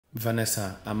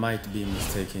Vanessa, I might be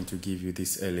mistaken to give you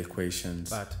these early questions,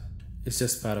 but it's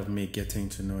just part of me getting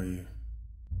to know you.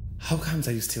 How comes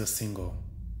are you still single?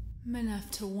 Men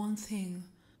after one thing,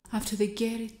 after they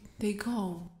get it, they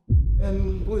go.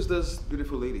 And who is this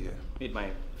beautiful lady here? Meet my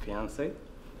fiancée.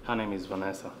 Her name is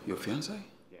Vanessa. Your fiancée?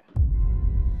 Yeah.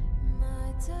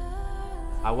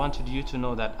 I wanted you to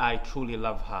know that I truly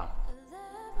love her,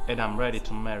 and I'm ready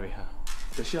to marry her.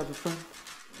 Does she have a friend?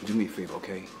 Do me a favor,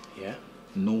 okay? Yeah?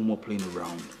 No more playing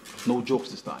around. No jokes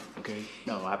this time, okay?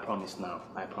 No, I promise now.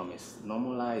 I promise. No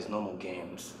more lies, no more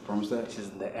games. Promise that? This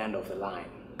is the end of the line.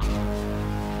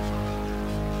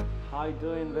 How you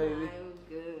doing, baby? I'm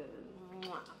good.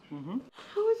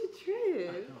 How was your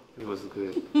trip? It was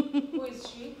good. Who is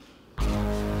she?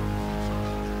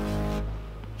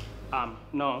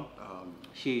 No.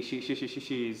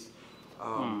 She's.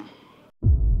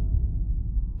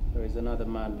 There is another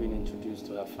man being introduced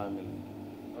to her family.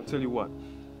 I'll tell you what.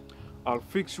 I'll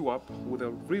fix you up with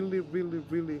a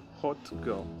really hot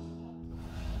girl.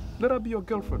 Let her be your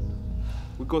girlfriend.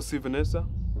 We go see Vanessa.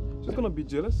 She's gonna be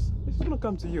jealous and she's gonna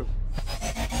come to you.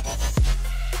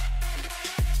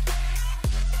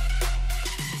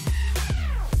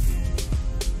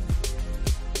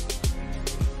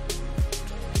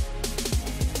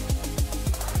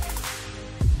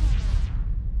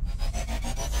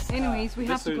 Anyways, we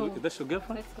have to go. That's your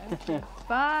girlfriend? Let's go.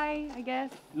 Bye, I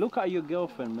guess. Look at your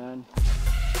girlfriend, man.